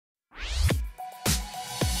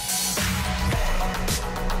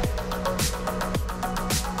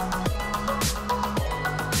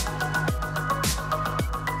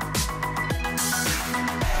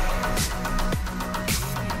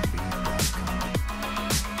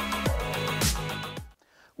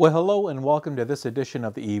Well, hello and welcome to this edition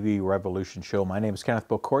of the EV Revolution Show. My name is Kenneth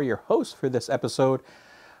Forecourt, your host for this episode.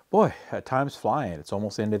 Boy, time's flying. It's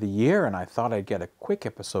almost the end of the year, and I thought I'd get a quick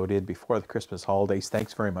episode in before the Christmas holidays.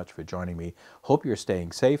 Thanks very much for joining me. Hope you're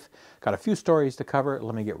staying safe. Got a few stories to cover.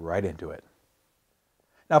 Let me get right into it.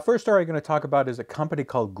 Now, first story I'm going to talk about is a company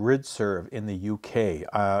called Gridserve in the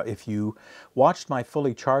UK. If you watched my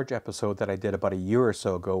Fully Charged episode that I did about a year or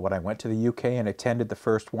so ago when I went to the UK and attended the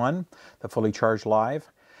first one, the Fully Charged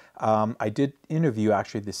Live, I did interview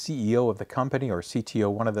actually the CEO of the company, or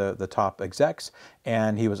CTO, one of the top execs,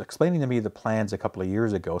 and he was explaining to me the plans a couple of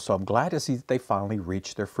years ago. So I'm glad to see that they finally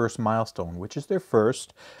reached their first milestone, which is their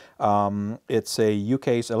first. It's a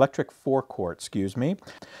UK's electric forecourt, excuse me.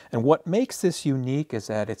 And what makes this unique is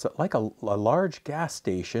that it's like a large gas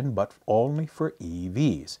station, but only for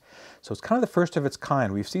EVs. So it's kind of the first of its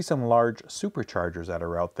kind. We've seen some large superchargers that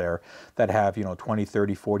are out there that have, 20,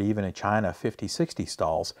 30, 40, even in China, 50, 60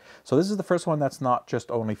 stalls. So this is the first one that's not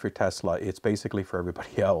just only for Tesla. It's basically for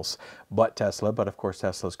everybody else but Tesla. But of course,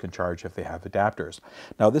 Teslas can charge if they have adapters.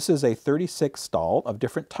 Now, this is a 36 stall of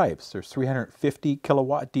different types. There's 350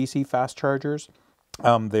 kilowatt DC fast chargers.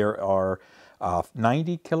 There are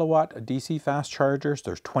 90 kilowatt DC fast chargers.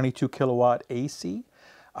 There's 22 kilowatt AC.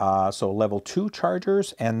 So level 2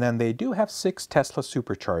 chargers, and then they do have 6 Tesla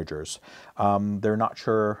superchargers. They're not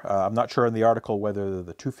sure, I'm not sure in the article whether they're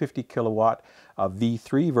the 250 kilowatt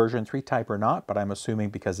V3 version 3 type or not, but I'm assuming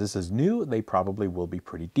because this is new, they probably will be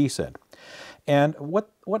pretty decent. And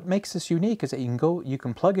what makes this unique is that you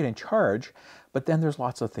can plug it and charge, but then there's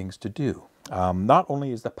lots of things to do. Not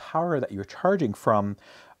only is the power that you're charging from,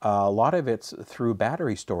 a lot of it's through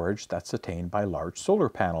battery storage that's attained by large solar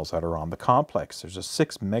panels that are on the complex. There's a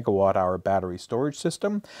 6 megawatt hour battery storage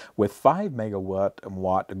system with 5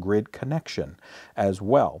 megawatt grid connection as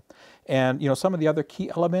well. And some of the other key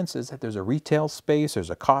elements is that there's a retail space, there's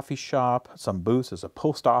a coffee shop, some booths, there's a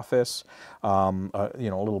post office, a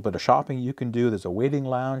little bit of shopping you can do. There's a waiting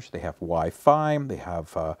lounge. They have Wi-Fi. They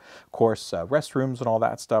have, of course, restrooms and all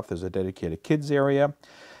that stuff. There's a dedicated kids area.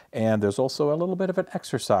 And there's also a little bit of an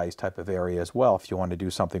exercise type of area as well if you want to do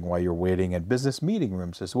something while you're waiting, and business meeting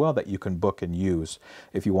rooms as well that you can book and use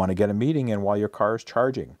if you want to get a meeting in while your car is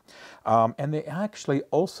charging. And they actually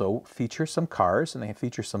also feature some cars, and they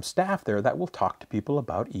feature some staff there that will talk to people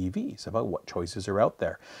about EVs, about what choices are out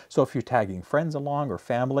there. So if you're tagging friends along or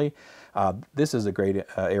family, this is a great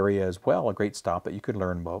area as well, a great stop that you could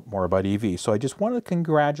learn more about EVs. So I just want to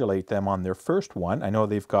congratulate them on their first one. I know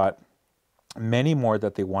they've got many more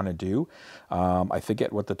that they want to do. I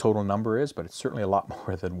forget what the total number is, but it's certainly a lot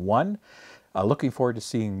more than one. Looking forward to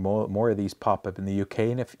seeing more of these pop up in the UK.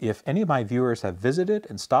 And if any of my viewers have visited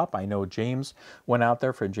and stopped, I know James went out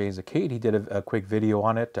there from James Acade. He did a quick video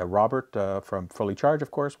on it. Robert from Fully Charged,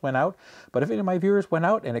 of course, went out. But if any of my viewers went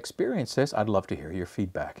out and experienced this, I'd love to hear your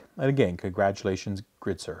feedback. And again, congratulations,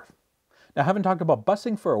 Gridserve. Now, I haven't talked about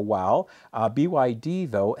busing for a while.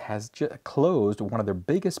 BYD, though, has just closed one of their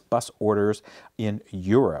biggest bus orders in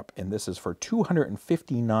Europe. And this is for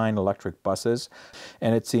 259 electric buses.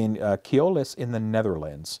 And it's in Keolis in the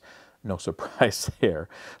Netherlands. No surprise there.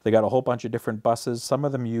 They got a whole bunch of different buses. Some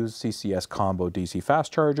of them use CCS combo DC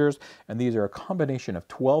fast chargers, and these are a combination of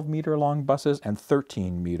 12-meter long buses and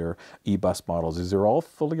 13-meter e-bus models. These are all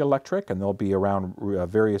fully electric, and they'll be around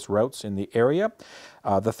various routes in the area.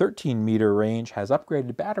 The 13-meter range has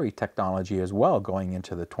upgraded battery technology as well going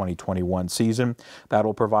into the 2021 season.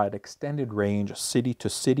 That'll provide extended range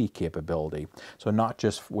city-to-city capability. So not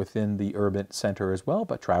just within the urban center as well,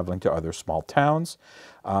 but traveling to other small towns.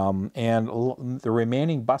 And the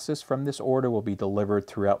remaining buses from this order will be delivered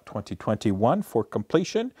throughout 2021 for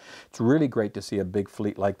completion. It's really great to see a big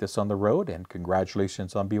fleet like this on the road, and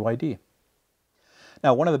congratulations on BYD.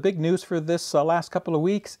 Now, one of the big news for this last couple of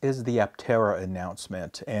weeks is the Aptera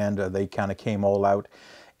announcement, and they kind of came all out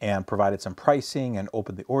and provided some pricing and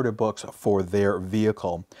opened the order books for their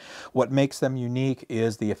vehicle. What makes them unique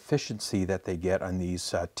is the efficiency that they get on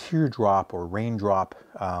these teardrop or raindrop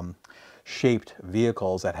shaped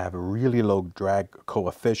vehicles that have a really low drag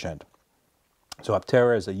coefficient. So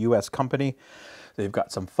Aptera is a US company. They've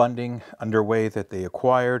got some funding underway that they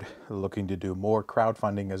acquired. They're looking to do more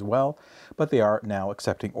crowdfunding as well, but they are now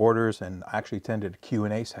accepting orders, and actually attended a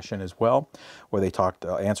Q&A session as well, where they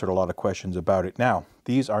answered a lot of questions about it. Now,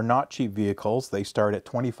 these are not cheap vehicles. They start at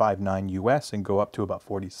 $25,900 US and go up to about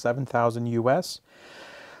 $47,000 US.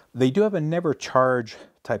 They do have a never charge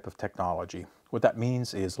type of technology, What that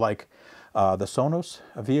means is like the Sonos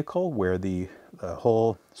vehicle, where the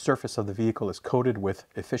whole surface of the vehicle is coated with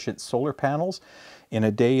efficient solar panels. In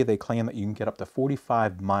a day, they claim that you can get up to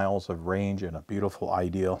 45 miles of range in a beautiful,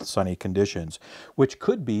 ideal, sunny conditions, which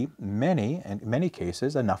could be in many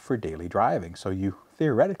cases, enough for daily driving. So you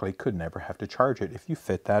theoretically could never have to charge it if you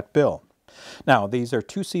fit that bill. Now, these are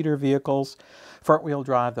two-seater vehicles, front-wheel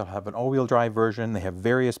drive. They'll have an all-wheel drive version. They have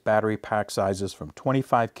various battery pack sizes from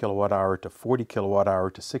 25 kilowatt hour to 40 kilowatt hour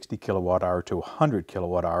to 60 kilowatt hour to 100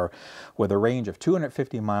 kilowatt hour, with a range of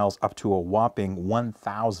 250 miles up to a whopping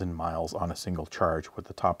 1,000 miles on a single charge with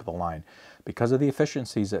the top of the line. Because of the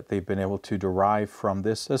efficiencies that they've been able to derive from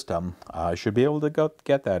this system, should be able to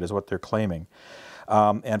get that, is what they're claiming.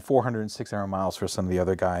 And 400 miles for some of the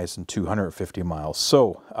other guys and 250 miles.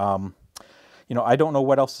 So, you know, I don't know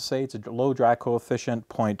what else to say. It's a low drag coefficient,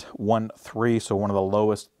 0.13, so one of the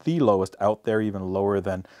lowest out there, even lower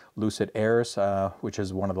than Lucid Air's, which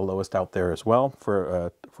is one of the lowest out there as well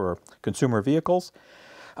for consumer vehicles.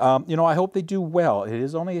 You know, I hope they do well. It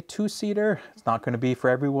is only a two-seater. It's not going to be for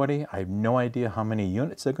everybody. I have no idea how many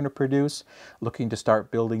units they're going to produce. Looking to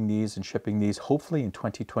start building these and shipping these hopefully in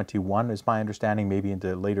 2021 is my understanding, maybe into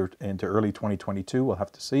early 2022. We'll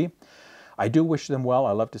have to see. I do wish them well.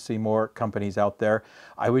 I love to see more companies out there.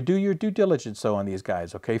 I would do your due diligence though on these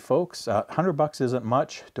guys, okay, folks? $100 isn't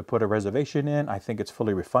much to put a reservation in. I think it's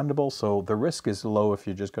fully refundable, so the risk is low if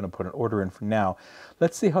you're just going to put an order in for now.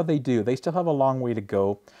 Let's see how they do. They still have a long way to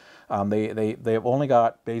go. They've only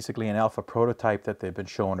got basically an alpha prototype that they've been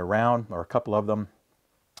showing around, or a couple of them.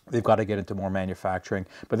 They've got to get into more manufacturing,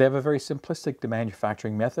 but they have a very simplistic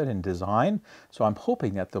manufacturing method and design. So I'm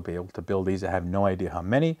hoping that they'll be able to build these. I have no idea how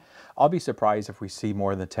many. I'll be surprised if we see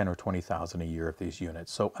more than 10 or 20,000 a year of these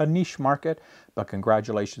units. So a niche market, but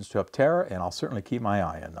congratulations to Aptera, and I'll certainly keep my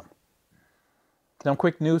eye on them. Some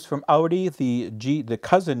quick news from Audi, the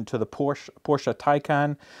cousin to the Porsche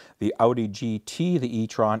Taycan, the Audi GT, the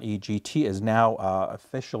e-Tron eGT, is now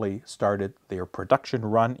officially started their production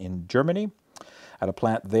run in Germany at a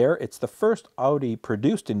plant there. It's the first Audi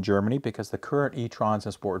produced in Germany because the current e-Trons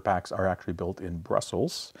and Sportbacks are actually built in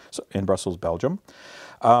Brussels, Belgium.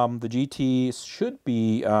 The GT should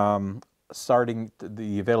be starting,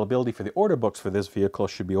 the availability for the order books for this vehicle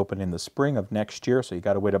should be open in the spring of next year. So you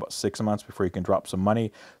got to wait about 6 months before you can drop some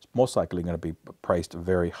money. It's most likely going to be priced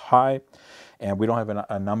very high. And we don't have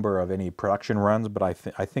a number of any production runs, but I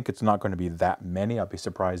think it's not going to be that many. I'll be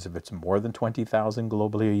surprised if it's more than 20,000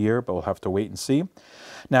 globally a year, but we'll have to wait and see.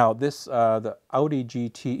 Now, the Audi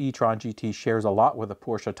GT, e-Tron GT shares a lot with the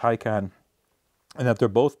Porsche Taycan, and that they're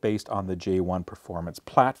both based on the J1 performance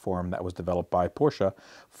platform that was developed by Porsche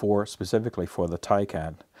specifically for the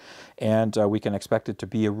Taycan. And we can expect it to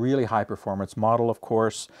be a really high performance model, of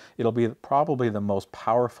course. It'll be probably the most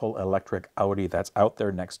powerful electric Audi that's out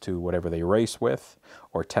there next to whatever they race with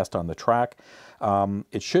or test on the track.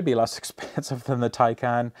 It should be less expensive than the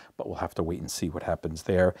Taycan, but we'll have to wait and see what happens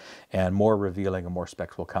there. And more revealing and more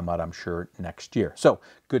specs will come out, I'm sure, next year. So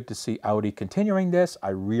good to see Audi continuing this. I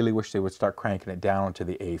really wish they would start cranking it down to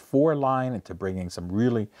the A4 line and to bringing some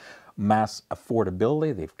really mass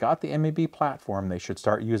affordability. They've got the MEB platform. They should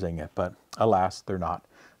start using it, but alas, they're not.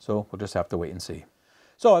 So we'll just have to wait and see.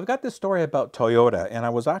 So I've got this story about Toyota, and I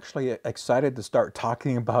was actually excited to start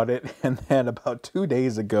talking about it. And then about 2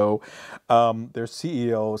 days ago, their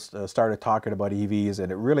CEO started talking about EVs,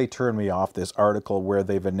 and it really turned me off, this article where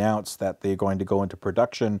they've announced that they're going to go into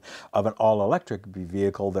production of an all-electric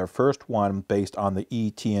vehicle, their first one based on the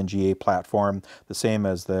eTNGA platform, the same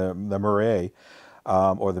as the Mirai,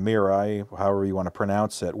 or the Mirai, however you want to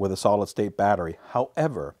pronounce it, with a solid-state battery.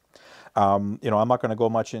 However, you know, I'm not going to go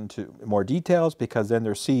much into more details because then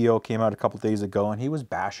their CEO came out a couple of days ago and he was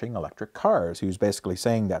bashing electric cars. He was basically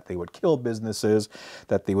saying that they would kill businesses,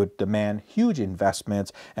 that they would demand huge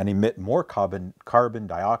investments and emit more carbon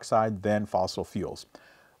dioxide than fossil fuels.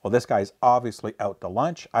 Well, this guy's obviously out to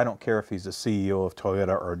lunch. I don't care if he's the CEO of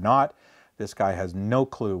Toyota or not. This guy has no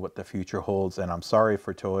clue what the future holds, and I'm sorry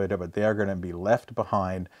for Toyota, but they are going to be left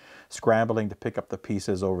behind, scrambling to pick up the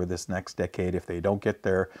pieces over this next decade if they don't get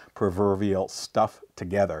their proverbial stuff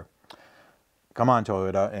together. Come on,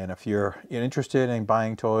 Toyota, and if you're interested in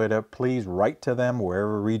buying Toyota, please write to them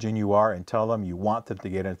wherever region you are and tell them you want them to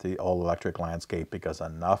get into the all-electric landscape because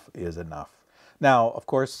enough is enough. Now, of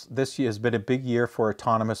course, this year has been a big year for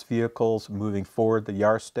autonomous vehicles moving forward, the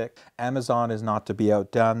Yardstick. Amazon is not to be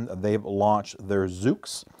outdone. They've launched their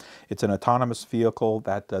Zoox. It's an autonomous vehicle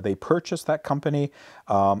that they purchased, that company,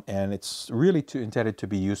 and it's really intended to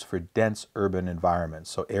be used for dense urban environments.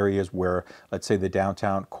 So areas where, let's say, the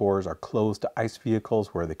downtown cores are closed to ICE vehicles,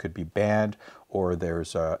 where they could be banned, or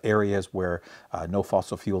there's areas where no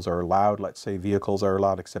fossil fuels are allowed. Let's say vehicles are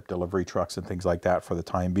allowed except delivery trucks and things like that for the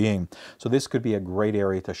time being. So this could be a great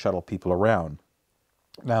area to shuttle people around.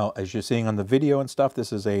 Now, as you're seeing on the video and stuff,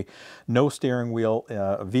 this is a no steering wheel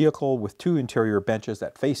vehicle with two interior benches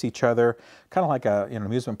that face each other, kind of like an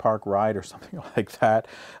amusement park ride or something like that.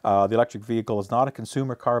 The electric vehicle is not a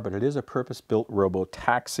consumer car, but it is a purpose-built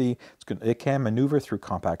robo-taxi. It can maneuver through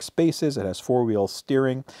compact spaces. It has four-wheel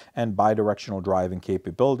steering and bidirectional driving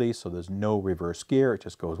capabilities, so there's no reverse gear. It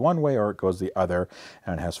just goes one way or it goes the other,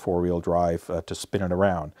 and it has four-wheel drive to spin it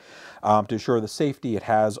around. To ensure the safety, it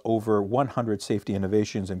has over 100 safety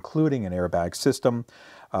innovations, including an airbag system,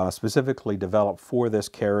 specifically developed for this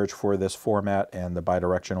carriage, for this format, and the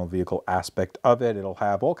bidirectional vehicle aspect of it. It'll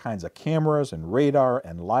have all kinds of cameras and radar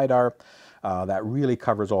and LiDAR that really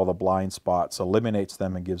covers all the blind spots, eliminates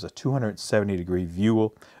them, and gives a 270-degree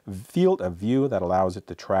field of view that allows it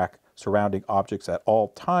to track surrounding objects at all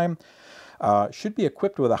time. Should be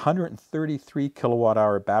equipped with a 133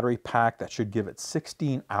 kilowatt-hour battery pack that should give it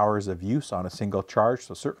 16 hours of use on a single charge,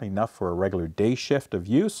 so certainly enough for a regular day shift of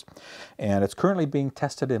use. And it's currently being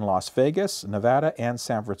tested in Las Vegas, Nevada, and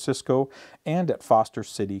San Francisco, and at Foster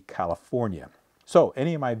City, California. So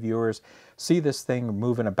any of my viewers see this thing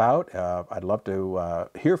moving about, I'd love to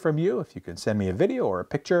hear from you. If you can send me a video or a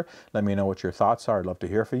picture, let me know what your thoughts are. I'd love to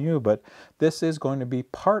hear from you. But this is going to be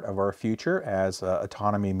part of our future as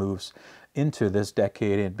autonomy moves into this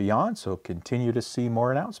decade and beyond. So continue to see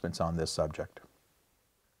more announcements on this subject.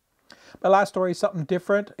 My last story is something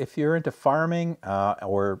different. If you're into farming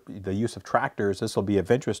or the use of tractors, this will be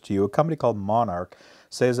of interest to you. A company called Monarch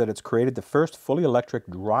says that it's created the first fully electric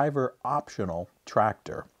driver optional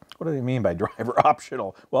tractor. What do they mean by driver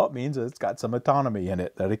optional? Well, it means that it's got some autonomy in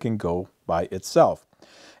it, that it can go by itself.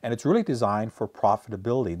 And it's really designed for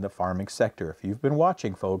profitability in the farming sector. If you've been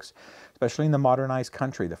watching, folks, especially in the modernized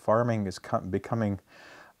country, the farming is becoming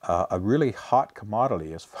a really hot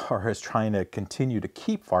commodity as far as trying to continue to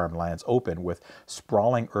keep farmlands open, with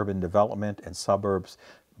sprawling urban development and suburbs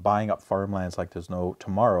buying up farmlands like there's no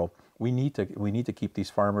tomorrow. We need to keep these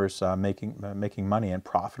farmers making money and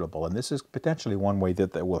profitable, and this is potentially one way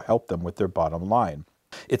that will help them with their bottom line.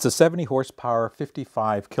 It's a 70 horsepower,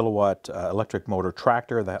 55 kilowatt electric motor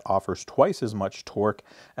tractor that offers twice as much torque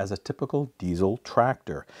as a typical diesel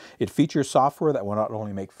tractor. It features software that will not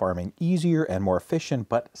only make farming easier and more efficient,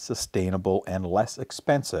 but sustainable and less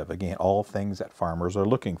expensive. Again, all things that farmers are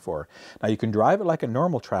looking for. Now, you can drive it like a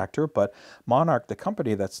normal tractor, but Monarch, the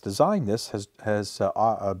company that's designed this, has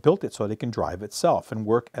built it so that it can drive itself and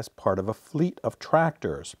work as part of a fleet of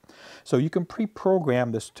tractors. So you can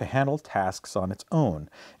pre-program this to handle tasks on its own.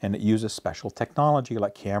 And it uses special technology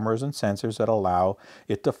like cameras and sensors that allow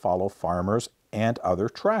it to follow farmers and other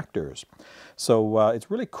tractors. So it's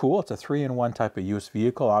really cool. It's a 3-in-1 type of use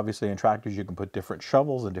vehicle. Obviously, in tractors, you can put different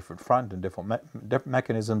shovels and different front and different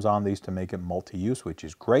mechanisms on these to make it multi-use, which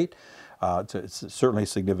is great. It's certainly a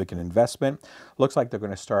significant investment. Looks like they're going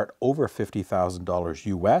to start over $50,000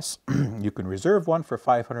 US. You can reserve one for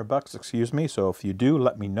 $500, excuse me. So if you do,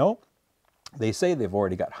 let me know. They say they've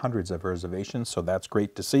already got hundreds of reservations, so that's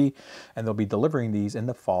great to see. And they'll be delivering these in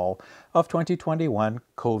the fall of 2021,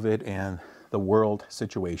 COVID and the world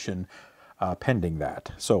situation pending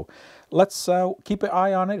that. So let's keep an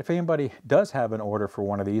eye on it. If anybody does have an order for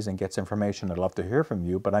one of these and gets information, I'd love to hear from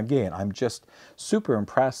you. But again, I'm just super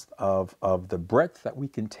impressed of the breadth that we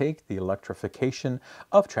can take the electrification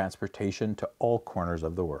of transportation to all corners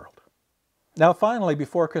of the world. Now, finally,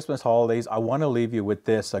 before Christmas holidays, I want to leave you with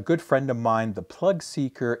this. A good friend of mine, the Plug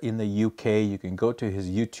Seeker in the UK, you can go to his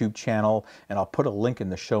YouTube channel, and I'll put a link in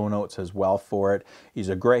the show notes as well for it. He's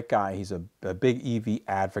a great guy. He's a big EV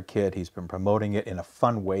advocate. He's been promoting it in a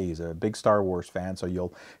fun way. He's a big Star Wars fan, so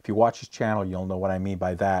if you watch his channel, you'll know what I mean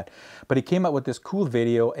by that. But he came up with this cool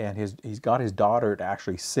video, and he's got his daughter to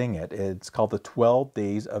actually sing it. It's called the 12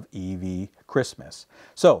 Days of EV Christmas.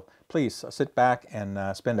 So please sit back and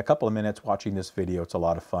spend a couple of minutes watching this video. It's a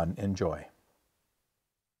lot of fun. Enjoy.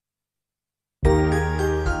 On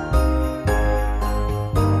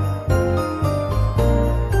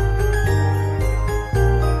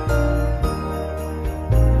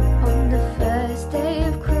the first day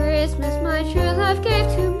of Christmas, my true love gave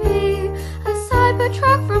to me a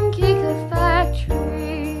Cybertruck from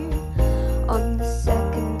Gigafactory. On the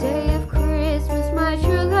second day of Christmas, my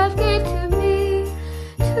true love gave to me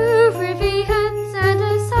two Rivians and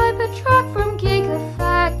a Cybertruck from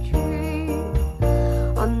Gigafactory.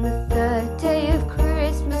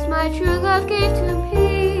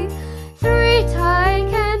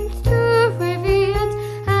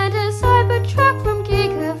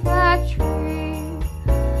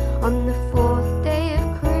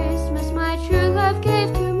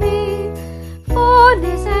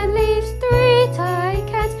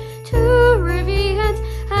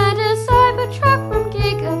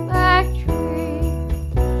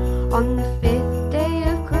 On the 5th day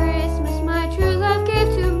of Christmas, my true love gave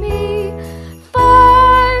to me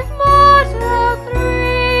 5 Model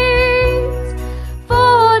 3s,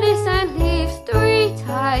 4 Nissan Leafs, 3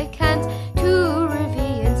 Taycans, 2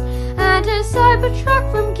 Rivians, and a Cybertruck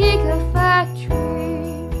from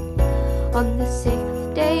Gigafactory. On the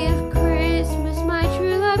 6th day of Christmas, my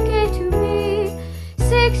true love gave to me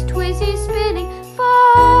 6 Twizzys spinning,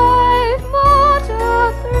 5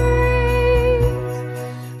 Model 3s,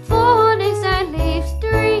 4 Nissan Leafs,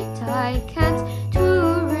 3 Taycans, 2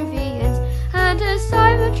 Rivians, and a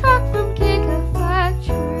Cybertruck from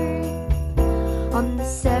Gigafactory. On the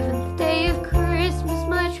 7th day of Christmas,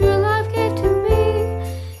 my true love gave to me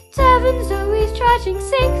 7 Zoe's charging,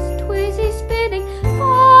 6 Twizzys spinning,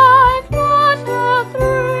 5 Model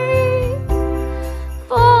 3s,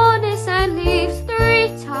 4 Nissan Leafs, 3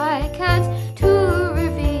 Taycans, 2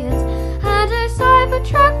 Rivians, and a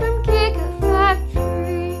Cybertruck from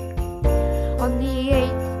Gigafactory. On the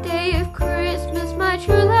 8th day of Christmas, my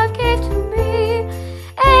true love gave to me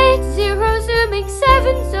 8 Zero zooming,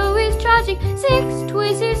 7 Zoe's charging, 6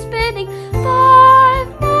 Twizzys spinning, 5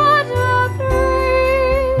 Model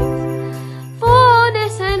 3s, 4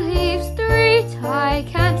 Nissan Leafs, 3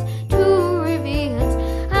 Taycans, 2 Rivians,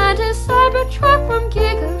 and a Cybertruck from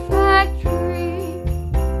Gigafactory.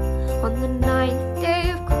 On the 9th day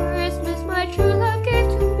of Christmas, my true love gave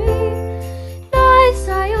to me 9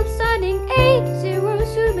 Scion sunning, 8 Zero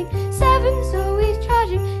zooming, 7 Zoe's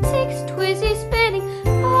charging, 6 Twizzys spinning,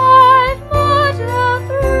 5 Model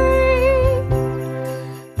 3s,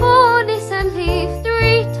 4 Nissan Leafs,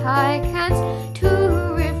 3 Taycans, 2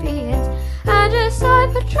 Rivians, and a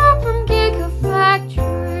Cybertruck from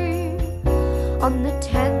Gigafactory. On the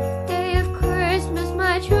 10th day of Christmas,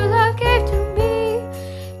 my true love gave to me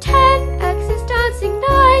 10 X's dancing,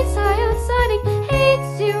 9 Scion sunning,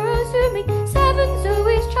 8 Zero zooming, 7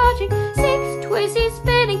 Zoe's charging, 6 Twizzys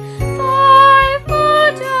spinning, 5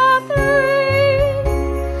 Model 3s,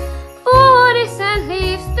 4 Nissan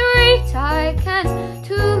Leafs, 3 Taycans,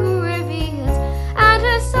 2 Rivians, and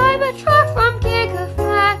a Cybertruck from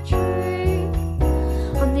Gigafactory.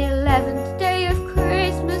 On the 11th day of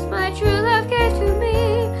Christmas, my true love gave to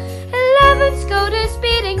me 11 Skoda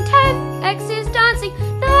speeding, 10 X's dancing,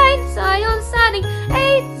 9 Scion sunning,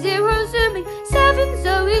 8 Zero zooming, 7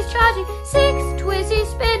 Zoe's charging, 6 Twizzys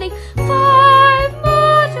spinning, 5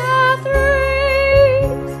 Model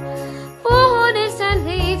 3s, 4 Nissan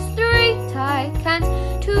Leafs, 3 Taycans,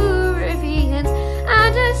 2 Rivians,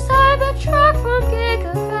 and a Cybertruck from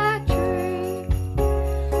Gigafactory.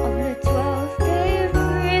 On the 12th day of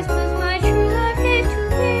Christmas, my true love gave to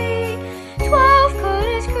me 12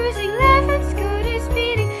 Kodas cruising, 11 Skodas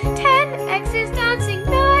speeding, 10 X's dancing,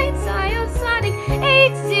 9 Scion sunning,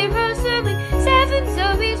 8 Zero zooming, 7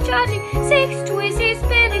 Zoe's charging, 6 Twizzys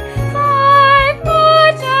spinning, 5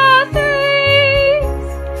 Model 3s,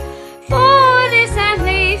 4 Nissan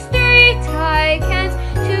Leafs, 3 Taycans,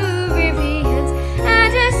 2 Rivians,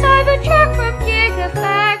 and a Cybertruck from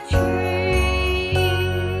Gigafactory.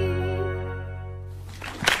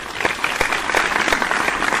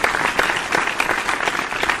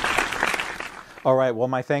 All right, well,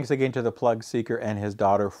 my thanks again to the Plug Seeker and his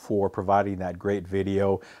daughter for providing that great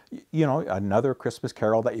video. You know, another Christmas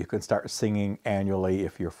carol that you can start singing annually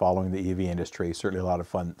if you're following the EV industry. Certainly a lot of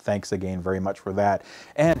fun. Thanks again very much for that.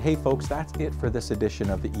 And hey, folks, that's it for this edition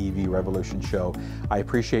of the EV Revolution Show. I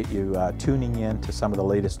appreciate you tuning in to some of the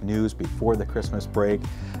latest news before the Christmas break.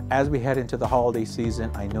 As we head into the holiday season,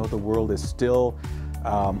 I know the world is still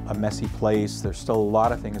a messy place. There's still a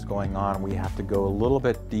lot of things going on. We have to go a little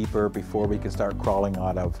bit deeper before we can start crawling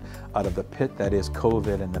out of the pit that is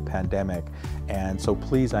COVID and the pandemic. And so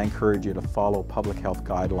please, I encourage you to follow public health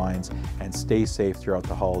guidelines and stay safe throughout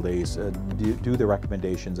the holidays. Do the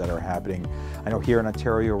recommendations that are happening. I know here in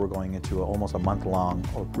Ontario we're going into almost a month-long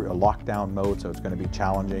lockdown mode, so it's going to be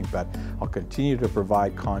challenging, but I'll continue to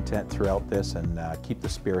provide content throughout this and keep the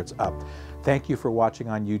spirits up. Thank you for watching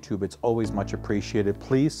on YouTube. It's always much appreciated.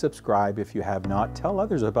 Please subscribe if you have not. Tell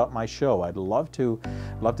others about my show. I'd love to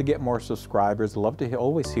get more subscribers. Love to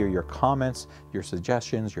always hear your comments, your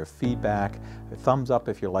suggestions, your feedback, thumbs up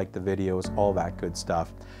if you like the videos, all that good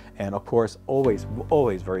stuff. And of course, always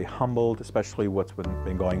very humbled, especially what's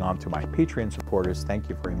been going on to my Patreon supporters. Thank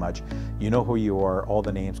you very much. You know who you are. All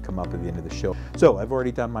the names come up at the end of the show. So I've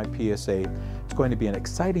already done my PSA. It's going to be an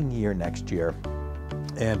exciting year next year.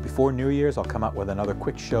 And before New Year's, I'll come out with another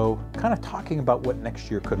quick show, kind of talking about what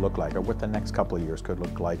next year could look like, or what the next couple of years could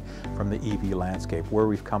look like from the EV landscape, where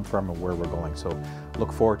we've come from and where we're going. So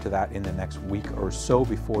look forward to that in the next week or so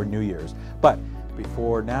before New Year's. But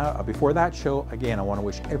before that show, again, I want to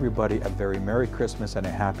wish everybody a very Merry Christmas and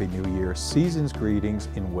a Happy New Year. Season's greetings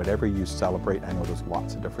in whatever you celebrate. I know there's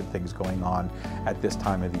lots of different things going on at this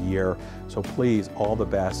time of the year. So please, all the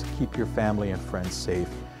best. Keep your family and friends safe.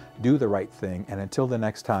 Do the right thing. And until the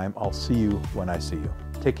next time, I'll see you when I see you.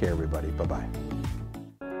 Take care, everybody. Bye-bye.